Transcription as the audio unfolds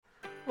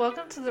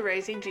Welcome to the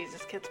Raising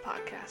Jesus Kids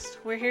podcast.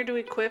 We're here to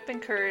equip,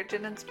 encourage,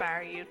 and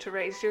inspire you to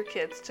raise your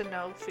kids to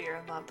know, fear,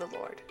 and love the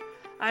Lord.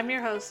 I'm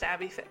your host,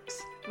 Abby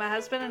Phipps. My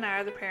husband and I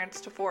are the parents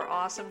to 4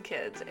 awesome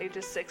kids,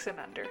 ages 6 and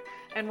under,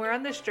 and we're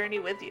on this journey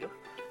with you.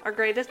 Our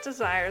greatest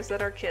desire is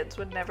that our kids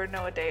would never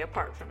know a day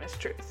apart from His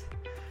truth.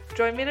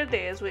 Join me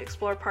today as we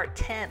explore part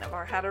 10 of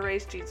our How to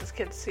Raise Jesus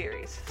Kids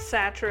series,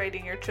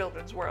 Saturating Your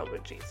Children's World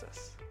with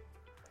Jesus.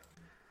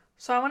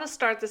 So I want to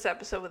start this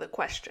episode with a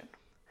question.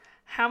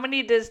 How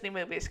many Disney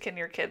movies can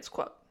your kids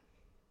quote?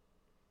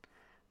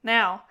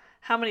 Now,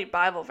 how many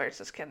Bible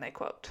verses can they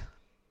quote?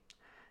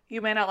 You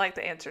may not like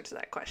the answer to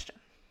that question.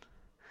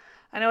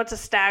 I know it's a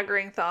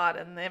staggering thought,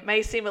 and it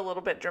may seem a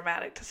little bit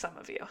dramatic to some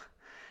of you.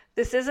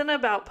 This isn't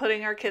about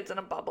putting our kids in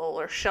a bubble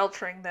or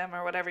sheltering them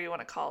or whatever you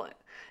want to call it.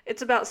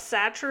 It's about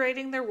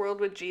saturating their world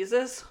with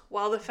Jesus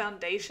while the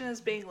foundation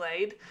is being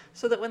laid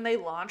so that when they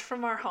launch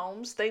from our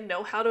homes, they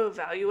know how to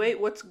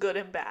evaluate what's good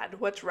and bad,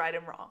 what's right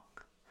and wrong.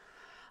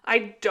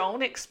 I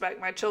don't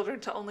expect my children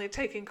to only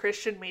take in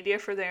Christian media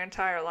for their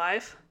entire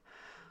life,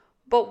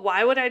 but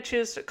why would I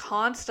choose to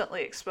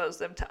constantly expose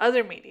them to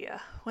other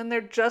media when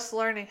they're just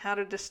learning how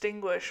to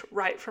distinguish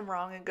right from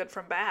wrong and good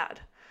from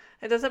bad?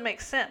 It doesn't make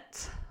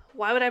sense.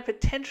 Why would I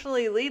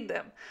potentially lead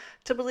them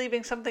to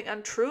believing something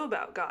untrue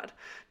about God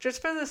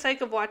just for the sake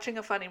of watching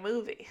a funny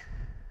movie?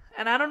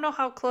 And I don't know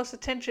how close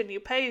attention you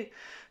pay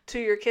to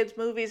your kids'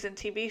 movies and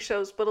TV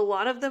shows, but a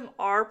lot of them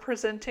are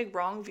presenting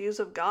wrong views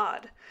of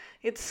God.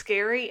 It's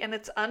scary and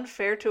it's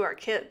unfair to our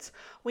kids.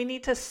 We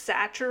need to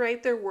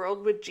saturate their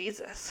world with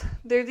Jesus.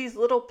 They're these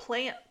little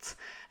plants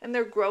and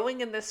they're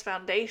growing in this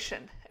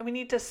foundation. And we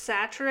need to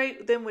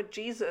saturate them with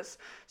Jesus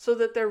so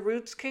that their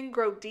roots can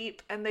grow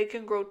deep and they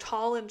can grow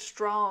tall and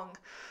strong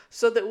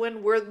so that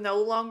when we're no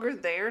longer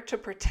there to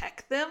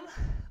protect them,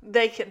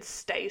 they can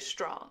stay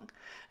strong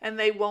and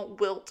they won't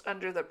wilt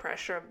under the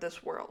pressure of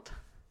this world.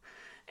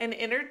 And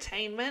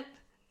entertainment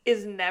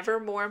is never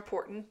more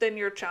important than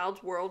your child's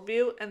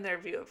worldview and their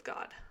view of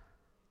God.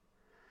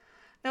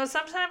 Now, it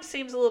sometimes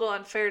seems a little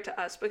unfair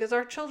to us because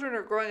our children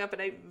are growing up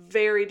in a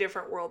very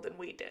different world than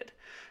we did.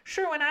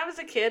 Sure, when I was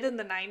a kid in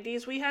the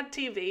 90s, we had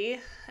TV,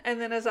 and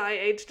then as I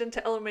aged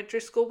into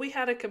elementary school, we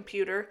had a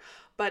computer,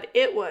 but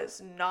it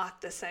was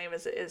not the same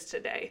as it is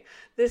today.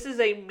 This is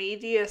a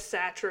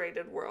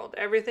media-saturated world.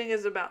 Everything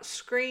is about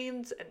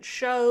screens and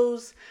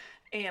shows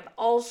and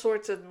all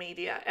sorts of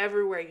media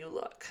everywhere you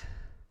look.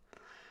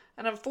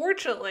 And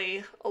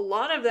unfortunately, a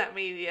lot of that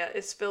media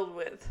is filled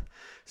with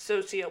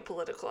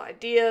socio-political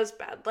ideas,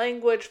 bad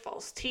language,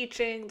 false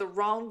teaching, the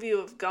wrong view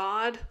of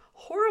God,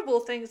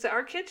 horrible things that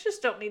our kids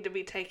just don't need to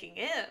be taking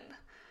in.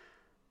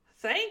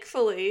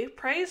 Thankfully,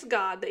 praise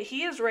God that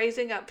He is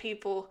raising up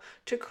people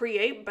to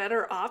create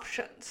better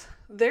options.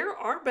 There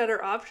are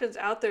better options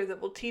out there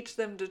that will teach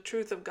them the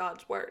truth of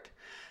God's Word.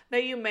 Now,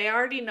 you may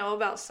already know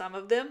about some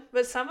of them,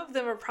 but some of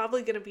them are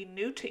probably going to be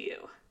new to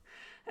you.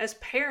 As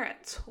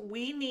parents,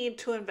 we need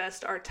to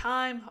invest our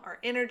time, our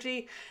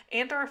energy,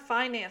 and our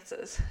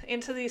finances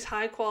into these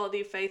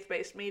high-quality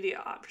faith-based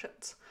media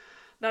options.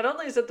 Not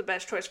only is it the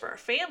best choice for our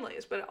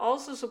families, but it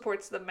also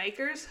supports the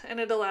makers, and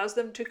it allows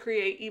them to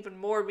create even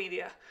more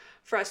media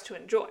for us to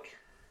enjoy.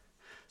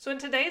 So in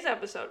today's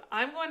episode,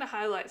 I'm going to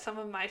highlight some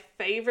of my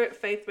favorite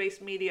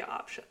faith-based media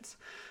options.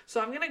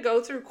 So I'm going to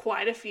go through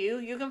quite a few.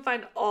 You can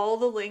find all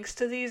the links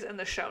to these in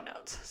the show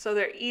notes. So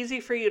they're easy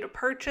for you to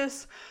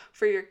purchase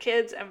for your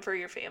kids and for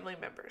your family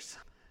members.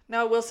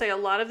 Now, I will say a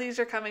lot of these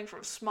are coming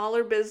from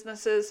smaller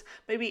businesses,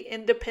 maybe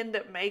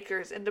independent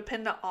makers,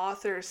 independent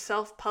authors,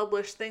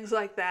 self-published, things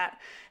like that.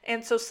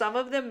 And so some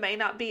of them may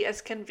not be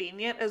as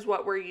convenient as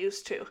what we're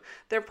used to.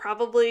 They're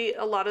probably,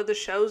 a lot of the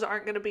shows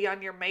aren't going to be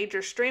on your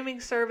major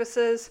streaming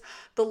services.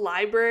 The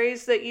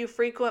libraries that you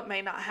frequent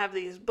may not have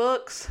these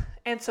books.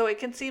 And so it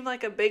can seem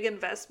like a big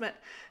investment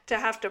to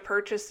have to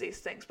purchase these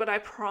things. But I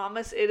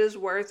promise it is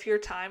worth your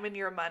time and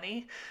your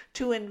money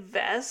to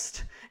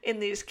invest in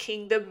these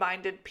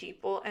kingdom-minded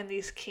people and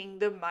these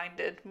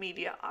kingdom-minded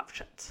media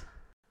options.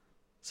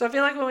 So I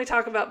feel like when we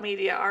talk about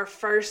media, our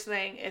first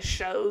thing is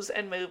shows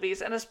and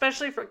movies. And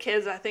especially for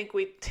kids, I think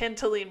we tend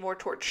to lean more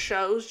towards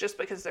shows just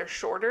because they're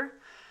shorter.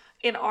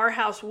 In our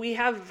house, we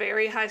have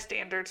very high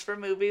standards for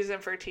movies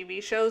and for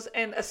TV shows,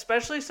 and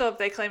especially so if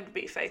they claim to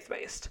be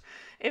faith-based.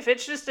 If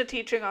it's just a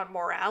teaching on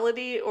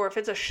morality or if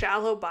it's a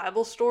shallow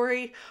Bible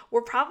story,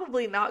 we're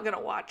probably not going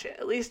to watch it,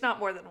 at least not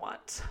more than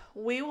once.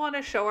 We want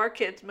to show our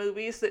kids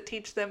movies that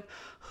teach them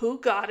who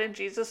God and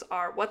Jesus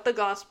are, what the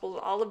gospel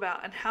is all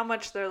about, and how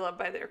much they're loved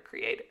by their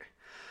Creator.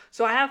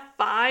 So I have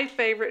 5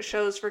 favorite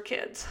shows for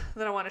kids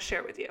that I want to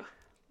share with you.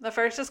 The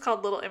first is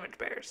called Little Image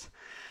Bears.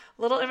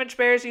 Little Image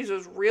Bears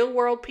uses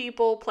real-world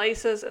people,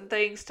 places, and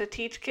things to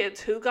teach kids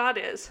who God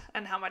is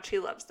and how much He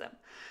loves them.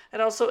 It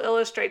also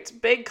illustrates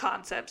big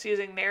concepts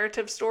using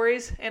narrative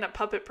stories in a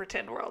puppet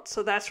pretend world,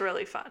 so that's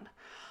really fun.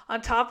 On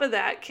top of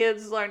that,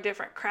 kids learn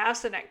different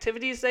crafts and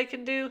activities they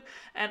can do,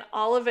 and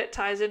all of it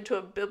ties into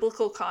a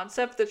biblical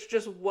concept that's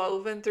just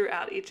woven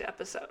throughout each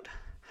episode.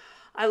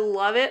 I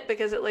love it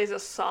because it lays a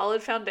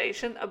solid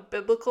foundation of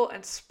biblical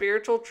and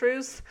spiritual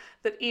truths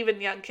that even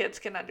young kids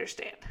can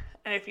understand.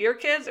 And if your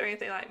kids are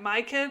anything like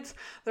my kids,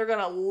 they're going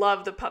to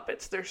love the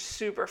puppets. They're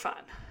super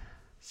fun.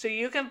 So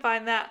you can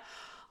find that.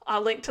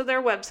 I'll link to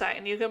their website,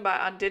 and you can buy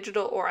it on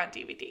digital or on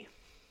DVD.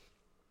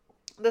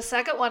 The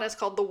second one is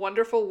called The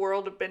Wonderful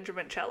World of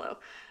Benjamin Cello.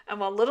 And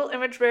while Little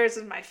Image Bearers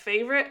is my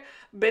favorite,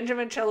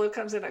 Benjamin Cello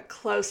comes in a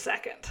close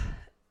second.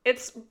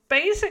 It's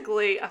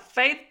basically a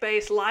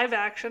faith-based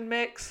live-action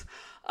mix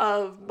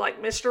of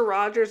like Mr.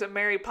 Rogers and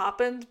Mary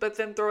Poppins, but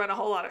then throw in a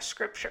whole lot of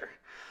scripture.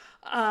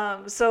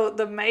 So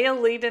the male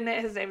lead in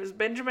it, his name is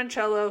Benjamin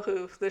Cello,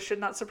 who, this should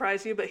not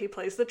surprise you, but he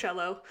plays the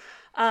cello.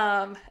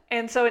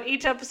 And so in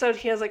each episode,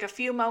 he has like a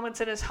few moments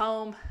in his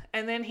home,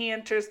 and then he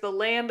enters the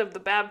land of the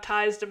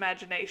baptized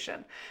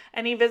imagination,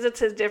 and he visits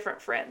his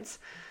different friends.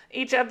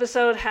 Each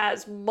episode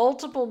has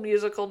multiple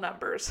musical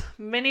numbers,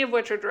 many of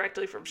which are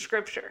directly from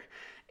scripture.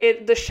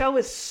 The show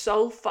is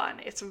so fun.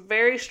 It's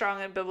very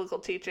strong in biblical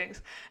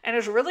teachings, and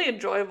it's really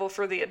enjoyable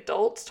for the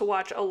adults to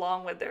watch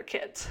along with their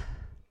kids.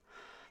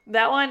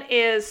 That one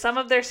is, some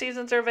of their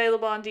seasons are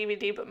available on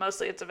DVD, but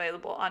mostly it's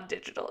available on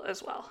digital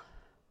as well.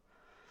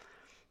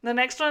 The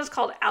next one is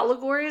called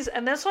Allegories,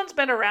 and this one's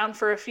been around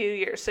for a few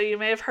years, so you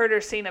may have heard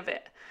or seen of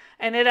it.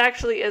 And it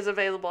actually is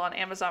available on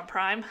Amazon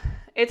Prime.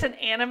 It's an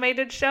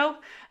animated show,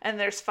 and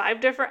there's 5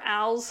 different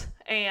owls,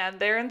 and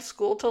they're in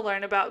school to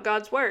learn about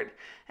God's Word.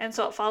 And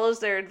so it follows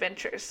their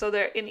adventures. So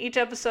in each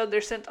episode,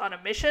 they're sent on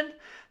a mission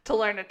to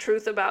learn a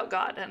truth about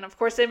God. And of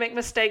course, they make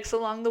mistakes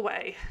along the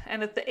way.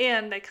 And at the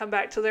end, they come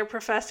back to their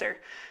professor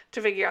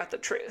to figure out the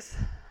truth.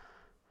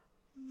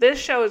 This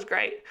show is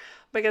great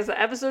because the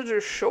episodes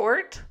are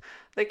short,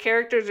 the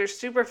characters are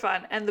super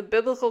fun, and the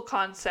biblical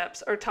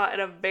concepts are taught at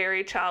a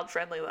very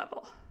child-friendly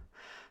level.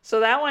 So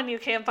that one you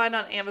can find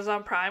on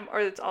Amazon Prime, or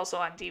it's also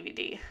on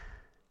DVD.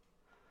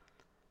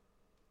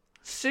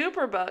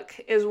 Superbook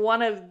is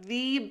one of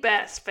the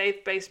best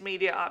faith-based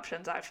media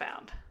options I've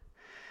found.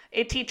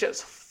 It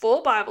teaches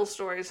full Bible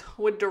stories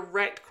with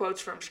direct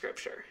quotes from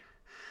Scripture.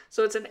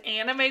 So it's an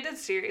animated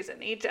series,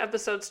 and each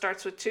episode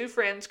starts with 2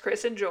 friends,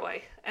 Chris and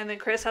Joy, and then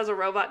Chris has a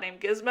robot named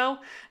Gizmo,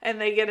 and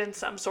they get in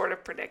some sort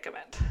of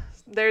predicament.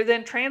 They're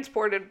then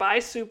transported by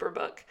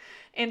Superbook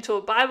into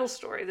a Bible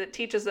story that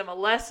teaches them a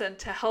lesson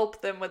to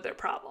help them with their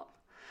problem.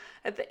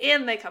 At the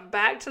end, they come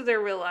back to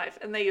their real life,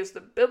 and they use the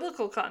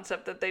biblical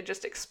concept that they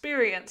just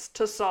experienced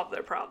to solve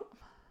their problem.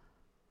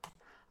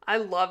 I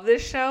love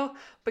this show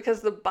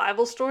because the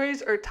Bible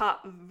stories are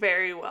taught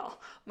very well.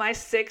 My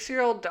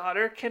 6-year-old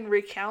daughter can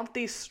recount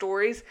these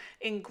stories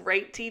in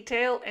great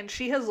detail, and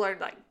she has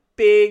learned like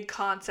big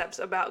concepts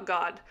about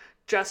God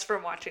just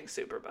from watching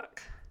Superbook.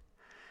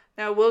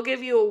 Now, we'll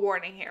give you a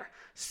warning here.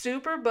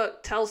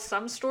 Superbook tells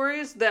some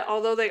stories that,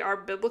 although they are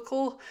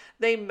biblical,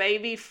 they may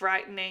be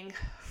frightening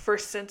for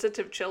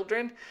sensitive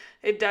children.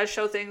 It does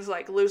show things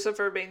like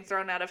Lucifer being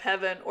thrown out of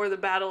heaven or the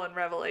battle in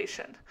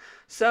Revelation.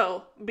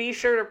 So be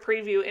sure to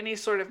preview any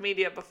sort of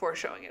media before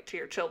showing it to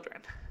your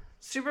children.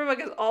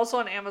 Superbook is also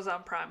on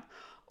Amazon Prime,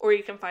 or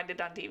you can find it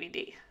on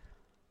DVD.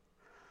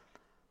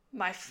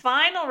 My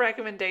final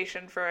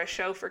recommendation for a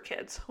show for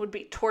kids would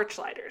be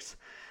Torchlighters.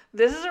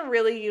 This is a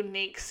really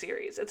unique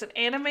series. It's an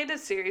animated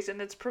series,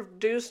 and it's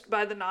produced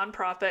by the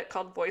nonprofit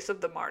called Voice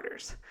of the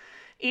Martyrs.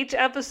 Each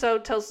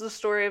episode tells the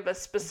story of a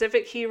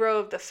specific hero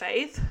of the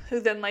faith who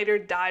then later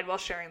died while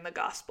sharing the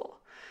gospel.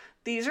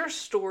 These are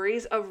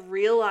stories of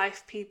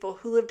real-life people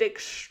who lived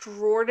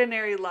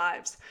extraordinary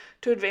lives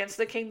to advance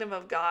the kingdom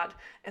of God,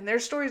 and their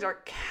stories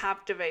are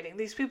captivating.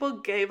 These people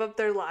gave up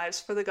their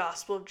lives for the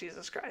gospel of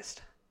Jesus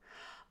Christ.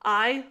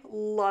 I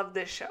love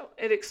this show.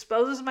 It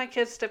exposes my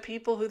kids to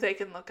people who they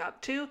can look up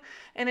to,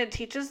 and it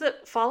teaches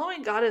that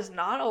following God is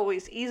not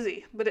always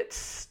easy, but it's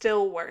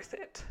still worth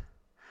it.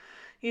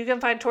 You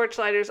can find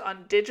Torchlighters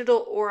on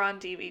digital or on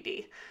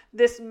DVD.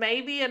 This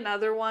may be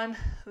another one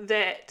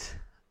that,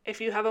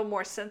 if you have a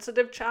more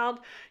sensitive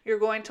child, you're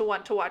going to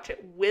want to watch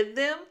it with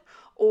them,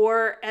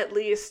 or at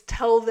least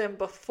tell them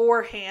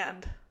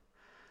beforehand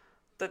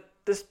that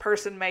this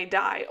person may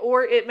die,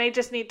 or it may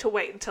just need to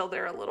wait until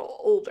they're a little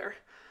older.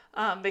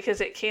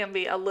 Because it can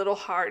be a little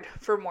hard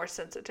for more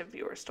sensitive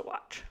viewers to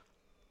watch.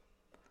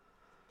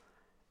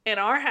 In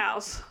our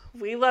house,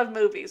 we love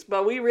movies,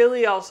 but we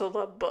really also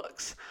love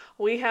books.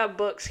 We have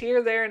books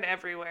here, there, and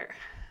everywhere.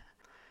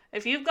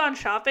 If you've gone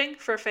shopping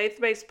for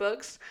faith-based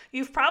books,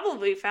 you've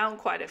probably found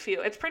quite a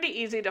few. It's pretty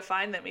easy to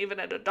find them, even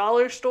at a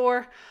dollar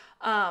store.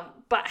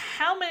 But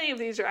how many of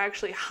these are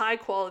actually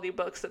high-quality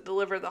books that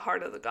deliver the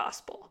heart of the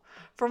gospel?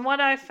 From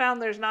what I've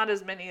found, there's not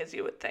as many as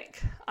you would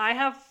think. I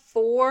have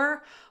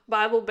 4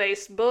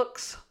 Bible-based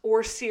books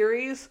or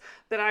series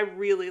that I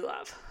really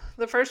love.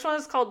 The first one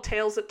is called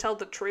Tales That Tell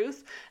the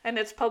Truth, and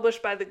it's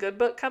published by the Good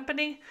Book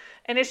Company,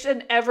 and it's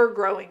an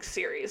ever-growing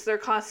series. They're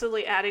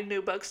constantly adding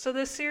new books to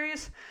this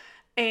series,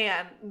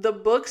 and the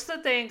books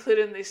that they include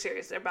in these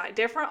series, they're by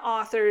different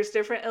authors,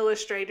 different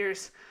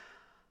illustrators,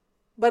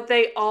 but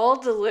they all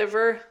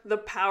deliver the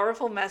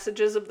powerful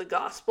messages of the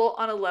gospel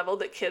on a level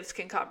that kids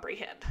can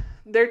comprehend.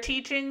 Their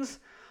teachings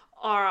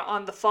are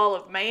on the fall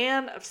of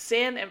man, of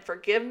sin, and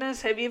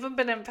forgiveness have even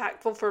been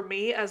impactful for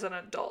me as an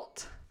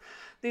adult.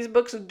 These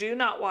books do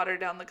not water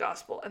down the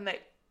gospel, and they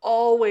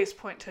always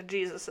point to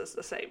Jesus as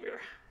the Savior.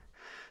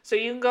 So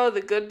you can go to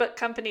the Good Book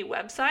Company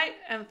website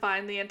and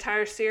find the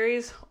entire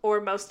series,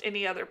 or most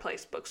any other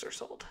place books are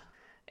sold.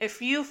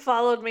 If you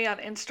followed me on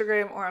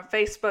Instagram or on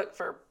Facebook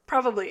for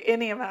probably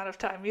any amount of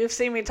time, you've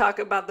seen me talk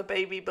about the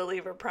Baby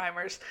Believer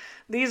primers.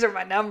 These are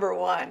my number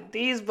one.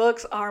 These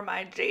books are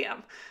my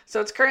jam.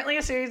 So it's currently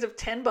a series of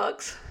 10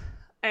 books,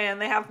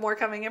 and they have more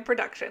coming in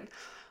production.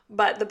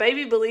 But the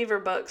Baby Believer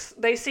books,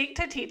 they seek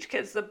to teach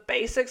kids the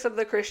basics of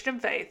the Christian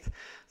faith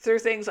through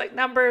things like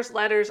numbers,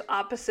 letters,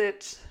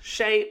 opposites,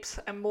 shapes,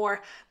 and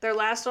more. Their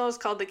last one was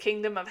called The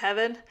Kingdom of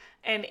Heaven,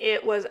 and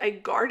it was a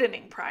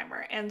gardening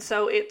primer. And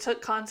so it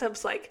took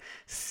concepts like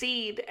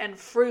seed and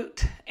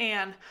fruit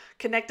and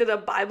connected a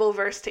Bible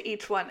verse to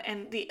each one.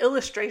 And the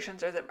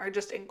illustrations of them are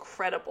just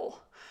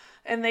incredible.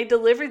 And they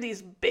deliver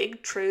these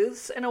big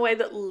truths in a way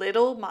that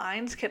little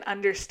minds can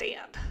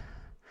understand.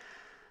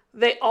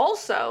 They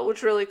also, which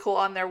is really cool,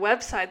 on their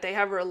website, they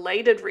have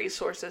related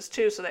resources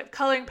too. So they have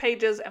coloring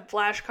pages and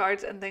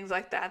flashcards and things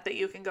like that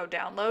you can go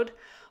download.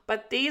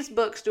 But these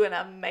books do an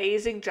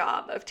amazing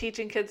job of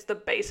teaching kids the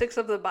basics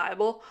of the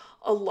Bible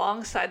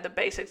alongside the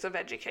basics of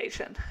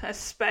education.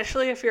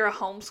 Especially if you're a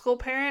homeschool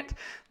parent,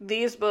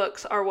 these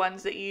books are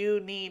ones that you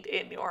need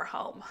in your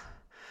home.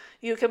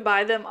 You can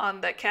buy them on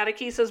the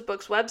Catechesis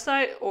Books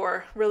website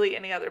or really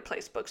any other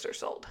place books are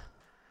sold.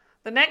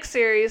 The next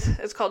series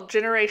is called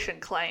Generation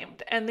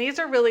Claimed, and these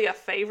are really a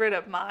favorite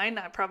of mine.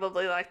 I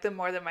probably like them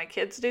more than my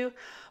kids do,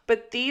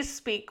 but these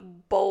speak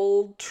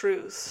bold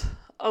truths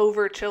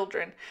over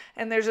children,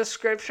 and there's a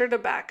scripture to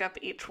back up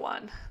each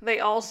one.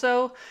 They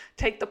also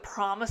take the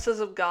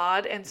promises of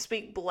God and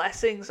speak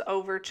blessings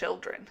over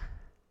children.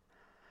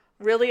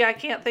 Really, I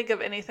can't think of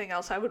anything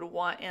else I would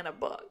want in a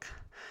book.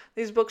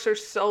 These books are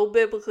so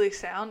biblically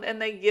sound, and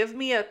they give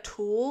me a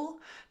tool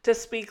to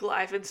speak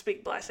life and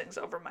speak blessings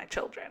over my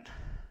children.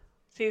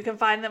 So you can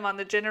find them on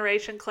the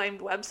Generation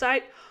Claimed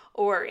website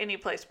or any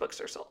place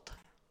books are sold.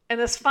 And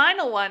this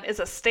final one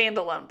is a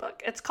standalone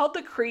book. It's called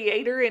The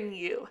Creator in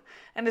You,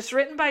 and it's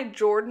written by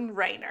Jordan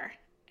Rayner.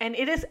 And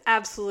it is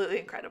absolutely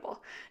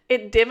incredible.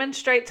 It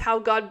demonstrates how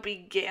God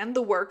began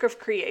the work of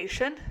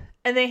creation,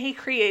 and then he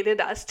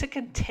created us to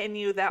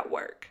continue that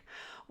work.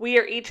 We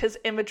are each his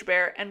image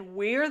bearer, and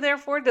we are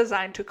therefore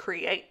designed to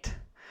create.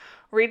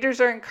 Readers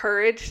are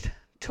encouraged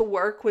to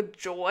work with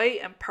joy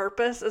and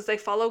purpose as they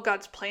follow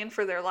God's plan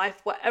for their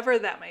life, whatever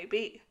that may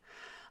be.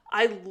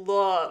 I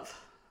love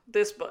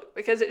this book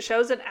because it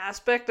shows an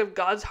aspect of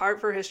God's heart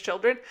for his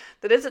children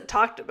that isn't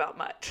talked about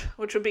much,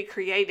 which would be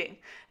creating.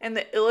 And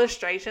the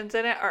illustrations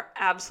in it are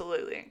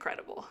absolutely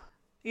incredible.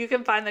 You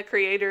can find The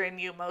Creator in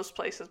You most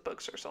places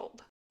books are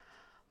sold.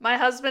 My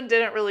husband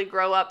didn't really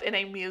grow up in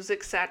a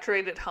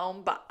music-saturated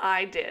home, but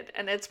I did,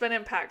 and it's been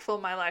impactful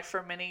in my life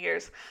for many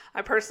years.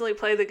 I personally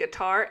play the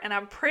guitar, and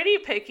I'm pretty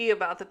picky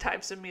about the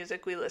types of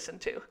music we listen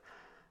to.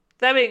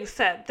 That being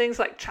said, things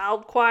like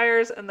child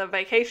choirs and the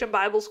Vacation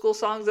Bible School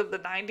songs of the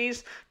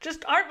 90s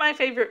just aren't my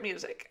favorite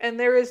music, and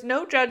there is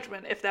no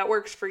judgment if that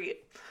works for you.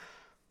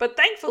 But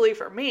thankfully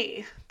for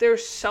me,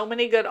 there's so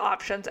many good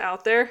options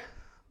out there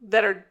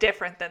that are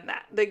different than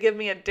that give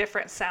me a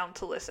different sound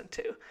to listen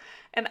to.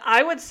 And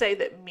I would say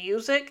that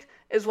music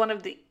is one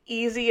of the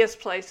easiest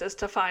places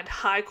to find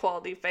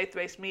high-quality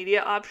faith-based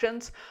media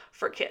options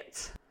for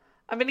kids.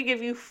 I'm going to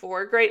give you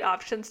 4 great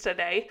options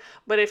today,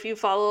 but if you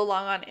follow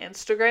along on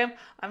Instagram,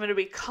 I'm going to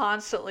be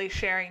constantly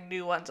sharing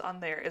new ones on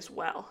there as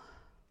well.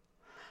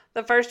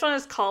 The first one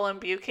is Colin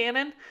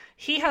Buchanan.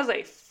 He has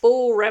a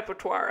full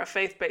repertoire of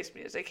faith-based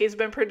music. He's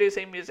been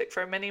producing music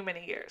for many,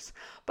 many years.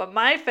 But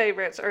my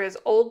favorites are his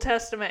Old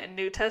Testament and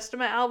New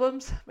Testament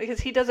albums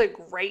because he does a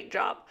great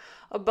job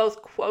of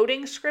both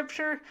quoting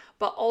scripture,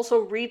 but also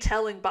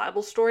retelling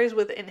Bible stories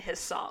within his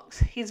songs.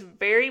 He's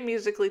very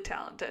musically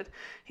talented.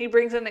 He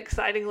brings an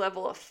exciting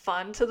level of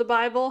fun to the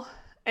Bible,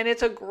 and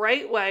it's a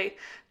great way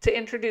to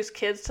introduce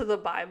kids to the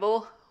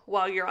Bible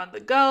while you're on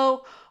the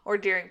go or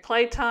during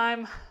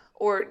playtime,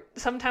 or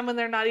sometime when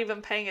they're not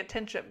even paying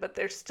attention, but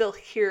they're still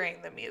hearing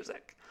the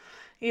music.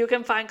 You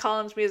can find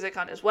Colin's music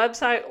on his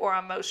website or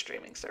on most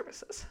streaming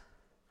services.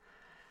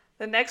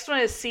 The next one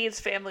is Seeds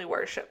Family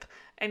Worship.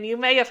 And you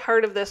may have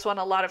heard of this one.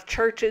 A lot of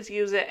churches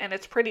use it, and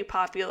it's pretty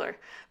popular.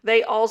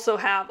 They also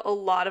have a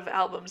lot of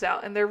albums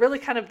out, and they're really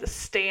kind of the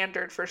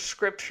standard for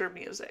scripture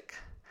music.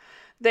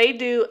 They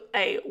do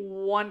a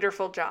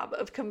wonderful job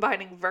of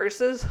combining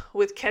verses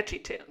with catchy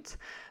tunes.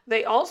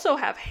 They also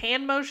have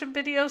hand motion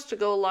videos to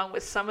go along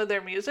with some of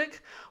their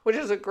music, which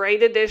is a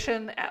great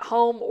addition at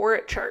home or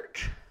at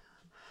church.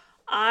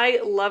 I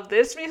love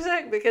this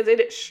music because it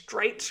is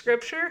straight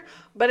scripture,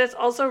 but it's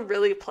also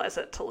really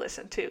pleasant to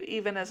listen to,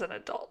 even as an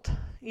adult.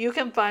 You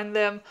can find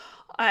them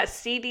as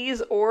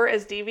CDs or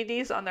as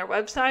DVDs on their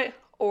website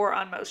or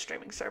on most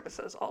streaming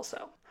services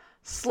also.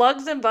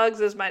 Slugs and Bugs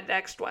is my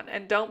next one,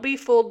 and don't be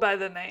fooled by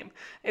the name.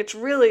 It's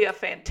really a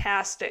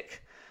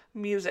fantastic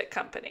music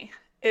company.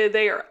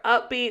 They are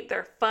upbeat,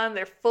 they're fun,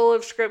 they're full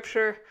of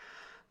scripture,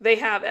 They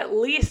have at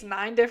least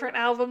 9 different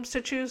albums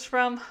to choose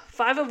from,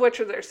 5 of which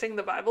are their Sing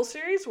the Bible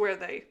series, where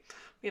they,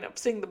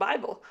 sing the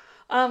Bible.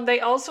 They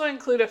also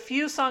include a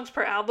few songs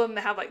per album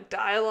that have like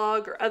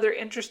dialogue or other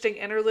interesting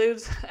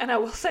interludes. And I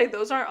will say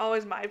those aren't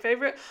always my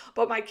favorite,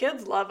 but my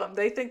kids love them.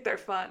 They think they're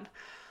fun.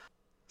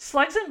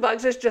 Slugs and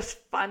Bugs is just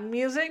fun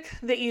music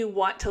that you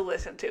want to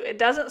listen to. It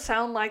doesn't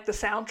sound like the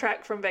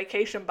soundtrack from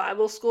Vacation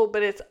Bible School,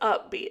 but it's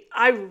upbeat.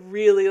 I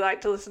really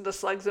like to listen to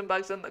Slugs and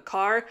Bugs in the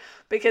car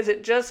because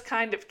it just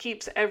kind of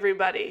keeps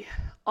everybody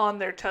on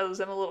their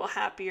toes and a little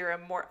happier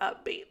and more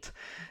upbeat.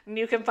 And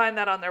you can find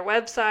that on their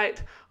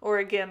website or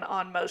again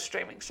on most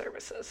streaming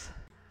services.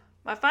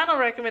 My final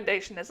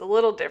recommendation is a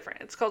little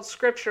different. It's called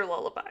Scripture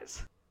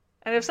Lullabies.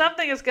 And if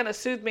something is going to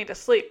soothe me to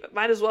sleep, it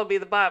might as well be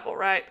the Bible,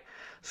 right?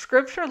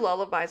 Scripture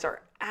lullabies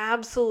are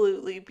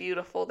absolutely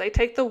beautiful. They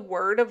take the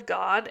word of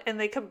God and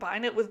they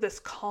combine it with this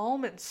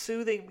calm and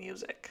soothing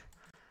music.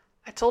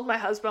 I told my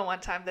husband one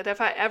time that if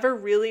I ever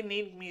really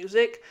need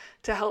music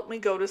to help me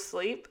go to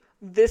sleep,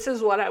 this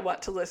is what I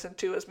want to listen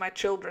to as my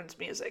children's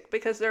music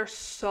because they're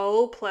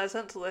so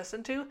pleasant to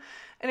listen to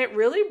and it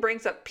really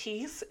brings a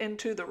peace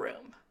into the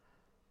room.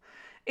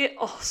 It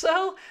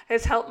also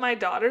has helped my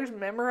daughters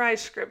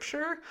memorize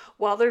scripture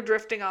while they're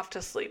drifting off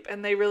to sleep,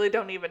 and they really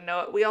don't even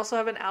know it. We also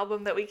have an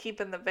album that we keep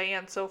in the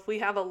van, so if we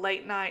have a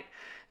late night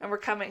and we're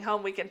coming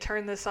home, we can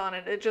turn this on,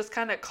 and it just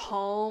kind of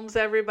calms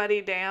everybody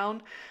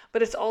down,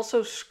 but it's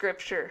also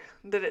scripture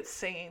that it's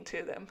singing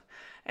to them.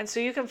 And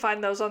so you can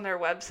find those on their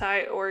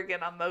website or,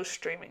 again, on most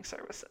streaming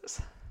services.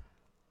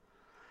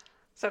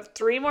 So I have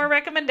 3 more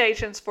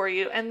recommendations for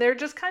you, and they're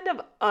just kind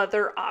of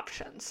other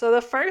options. So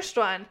the first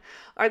one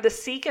are the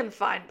Seek and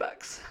Find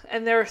books,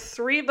 and there are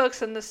 3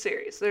 books in the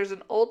series. There's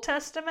an Old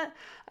Testament,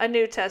 a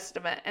New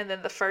Testament, and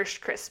then the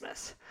First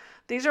Christmas.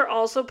 These are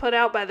also put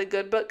out by the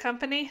Good Book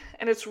Company,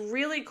 and it's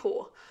really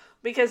cool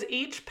because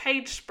each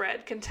page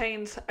spread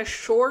contains a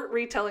short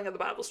retelling of the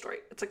Bible story.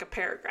 It's like a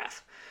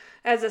paragraph.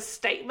 It has a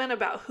statement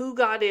about who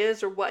God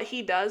is or what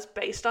he does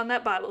based on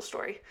that Bible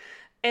story.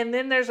 And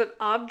then there's an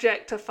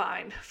object to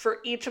find for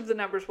each of the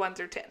numbers 1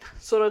 through 10.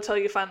 So it'll tell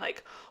you find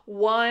like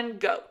 1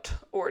 goat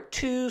or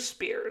 2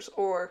 spears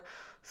or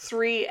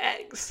 3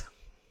 eggs.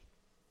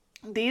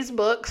 These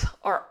books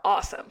are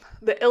awesome.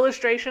 The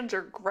illustrations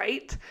are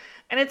great.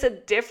 And it's a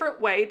different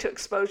way to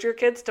expose your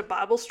kids to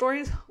Bible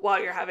stories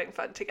while you're having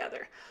fun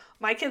together.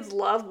 My kids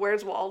love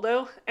Where's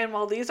Waldo? And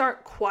while these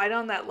aren't quite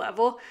on that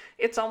level,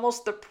 it's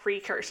almost the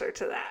precursor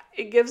to that.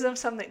 It gives them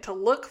something to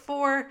look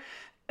for.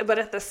 But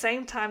at the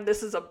same time,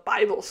 this is a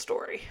Bible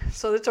story.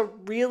 So it's a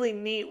really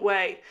neat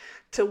way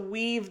to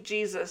weave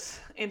Jesus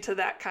into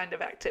that kind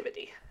of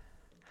activity.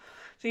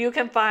 So you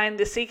can find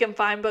the Seek and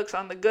Find books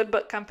on the Good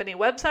Book Company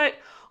website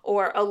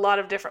or a lot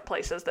of different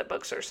places that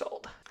books are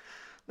sold.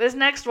 This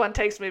next one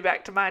takes me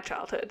back to my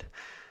childhood.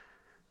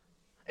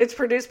 It's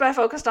produced by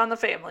Focused on the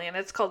Family, and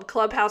it's called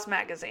Clubhouse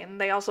Magazine.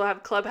 They also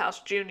have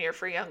Clubhouse Junior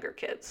for younger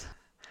kids.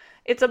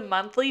 It's a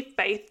monthly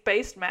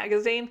faith-based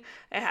magazine.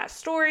 It has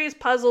stories,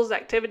 puzzles,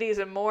 activities,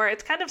 and more.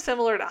 It's kind of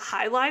similar to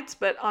Highlights,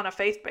 but on a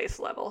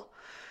faith-based level.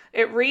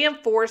 It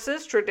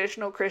reinforces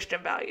traditional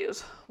Christian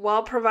values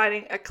while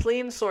providing a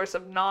clean source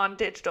of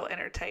non-digital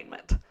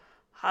entertainment.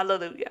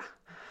 Hallelujah.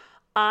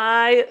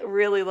 I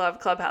really love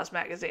Clubhouse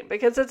Magazine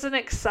because it's an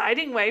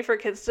exciting way for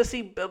kids to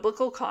see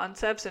biblical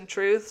concepts and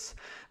truths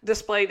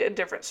displayed in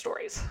different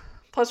stories.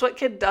 Plus, what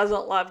kid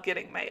doesn't love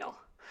getting mail?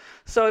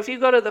 So if you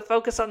go to the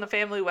Focus on the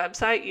Family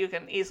website, you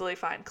can easily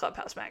find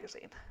Clubhouse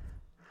Magazine.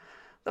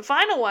 The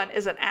final one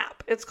is an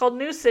app. It's called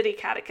New City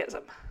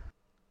Catechism.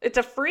 It's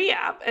a free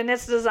app, and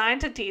it's designed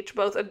to teach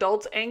both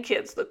adults and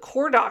kids the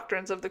core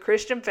doctrines of the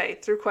Christian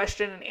faith through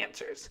question and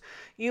answers.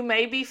 You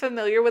may be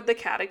familiar with the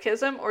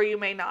catechism, or you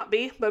may not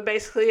be, but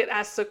basically it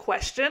asks a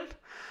question,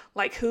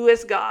 like who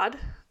is God?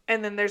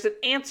 And then there's an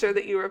answer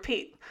that you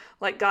repeat,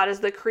 like God is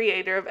the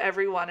creator of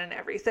everyone and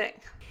everything.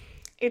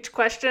 Each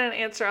question and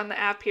answer on the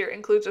app here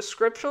includes a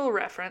scriptural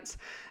reference.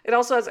 It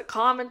also has a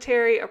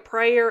commentary, a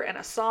prayer, and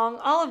a song.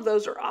 All of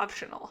those are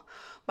optional.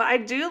 But I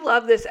do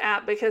love this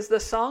app because the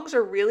songs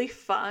are really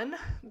fun.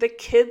 The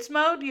kids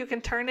mode, you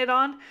can turn it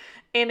on,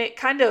 and it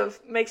kind of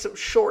makes them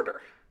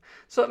shorter.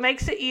 So it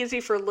makes it easy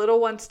for little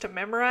ones to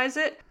memorize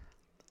it.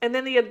 And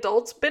then the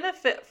adults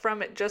benefit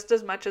from it just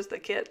as much as the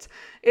kids.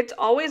 It's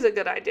always a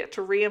good idea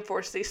to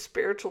reinforce these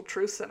spiritual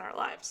truths in our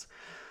lives.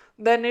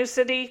 The New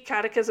City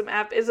Catechism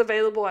app is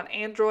available on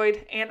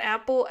Android and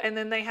Apple, and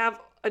then they have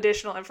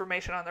additional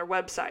information on their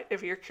website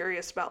if you're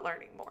curious about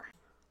learning more.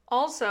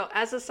 Also,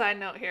 as a side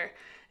note here,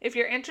 if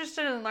you're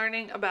interested in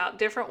learning about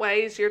different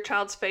ways your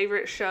child's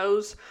favorite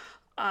shows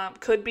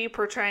could be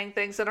portraying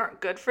things that aren't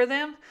good for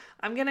them,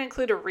 I'm going to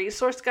include a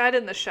resource guide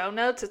in the show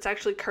notes. It's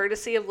actually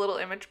courtesy of Little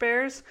Image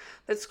Bearers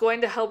that's going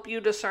to help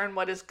you discern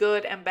what is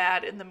good and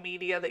bad in the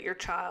media that your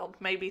child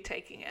may be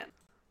taking in.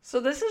 So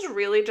this is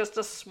really just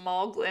a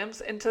small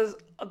glimpse into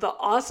the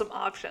awesome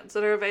options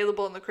that are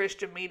available in the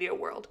Christian media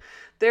world.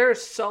 There are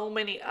so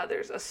many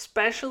others,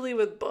 especially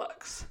with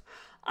books.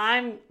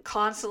 I'm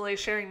constantly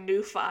sharing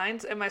new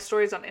finds in my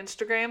stories on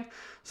Instagram,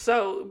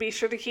 so be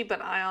sure to keep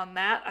an eye on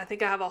that. I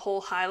think I have a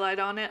whole highlight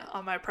on it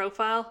on my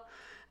profile.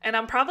 And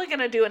I'm probably going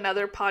to do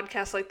another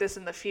podcast like this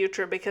in the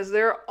future because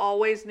there are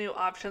always new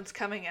options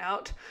coming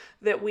out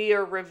that we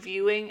are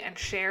reviewing and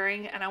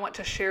sharing, and I want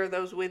to share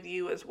those with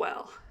you as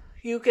well.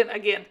 You can,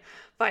 again,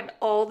 find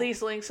all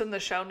these links in the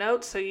show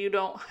notes, so you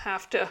don't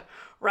have to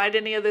write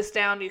any of this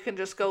down. You can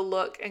just go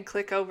look and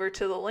click over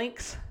to the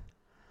links.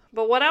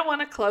 But what I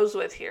want to close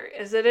with here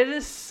is that it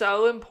is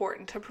so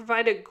important to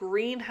provide a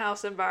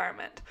greenhouse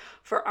environment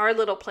for our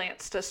little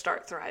plants to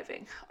start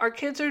thriving. Our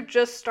kids are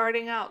just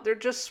starting out. They're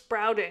just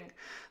sprouting.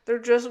 They're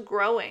just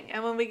growing.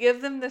 And when we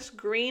give them this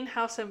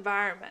greenhouse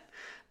environment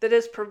that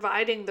is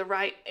providing the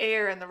right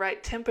air and the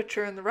right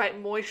temperature and the right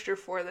moisture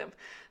for them,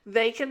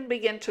 they can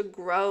begin to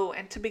grow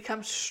and to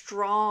become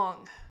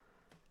strong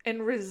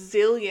and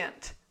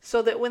resilient,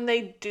 so that when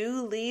they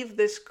do leave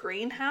this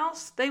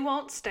greenhouse, they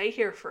won't stay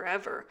here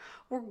forever.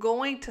 We're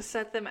going to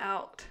set them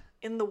out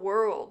in the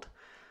world.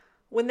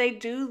 When they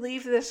do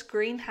leave this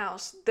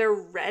greenhouse, they're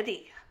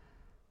ready.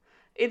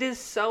 It is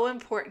so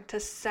important to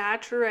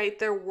saturate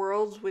their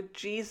worlds with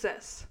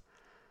Jesus,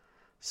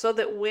 so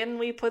that when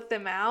we put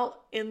them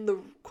out in the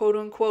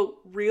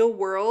quote-unquote real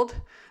world,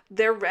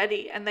 they're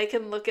ready and they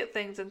can look at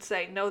things and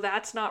say, no,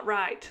 that's not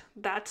right.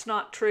 That's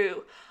not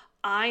true.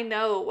 I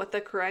know what the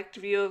correct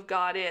view of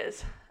God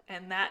is,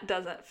 and that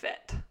doesn't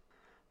fit.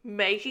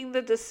 Making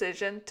the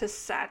decision to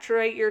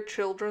saturate your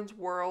children's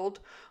world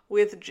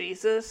with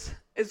Jesus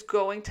is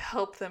going to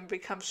help them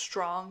become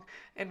strong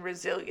and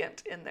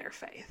resilient in their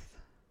faith.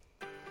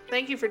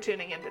 Thank you for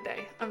tuning in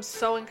today. I'm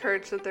so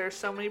encouraged that there are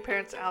so many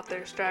parents out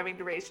there striving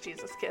to raise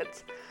Jesus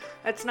kids.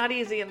 It's not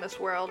easy in this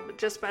world, but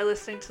just by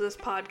listening to this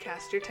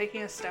podcast, you're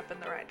taking a step in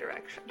the right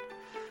direction.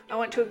 I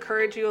want to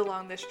encourage you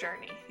along this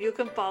journey. You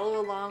can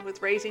follow along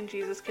with Raising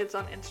Jesus Kids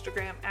on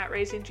Instagram at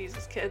Raising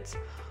Jesus Kids,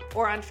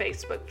 or on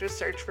Facebook, just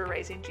search for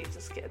Raising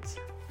Jesus Kids.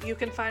 You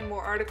can find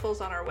more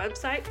articles on our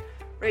website,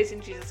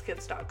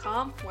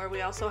 raisingjesuskids.com, where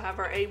we also have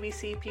our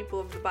ABC People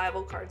of the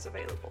Bible cards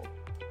available.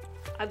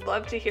 I'd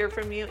love to hear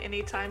from you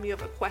anytime you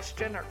have a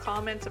question or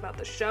comments about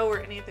the show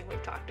or anything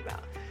we've talked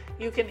about.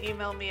 You can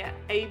email me at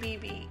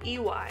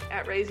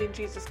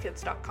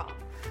abbey@raisingjesuskids.com.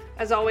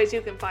 As always,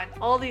 you can find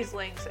all these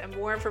links and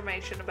more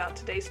information about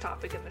today's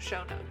topic in the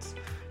show notes.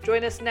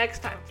 Join us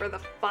next time for the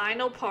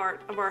final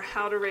part of our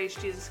How to Raise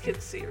Jesus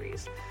Kids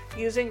series,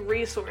 using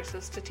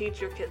resources to teach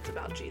your kids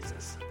about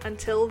Jesus.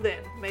 Until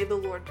then, may the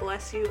Lord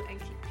bless you and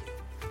keep you.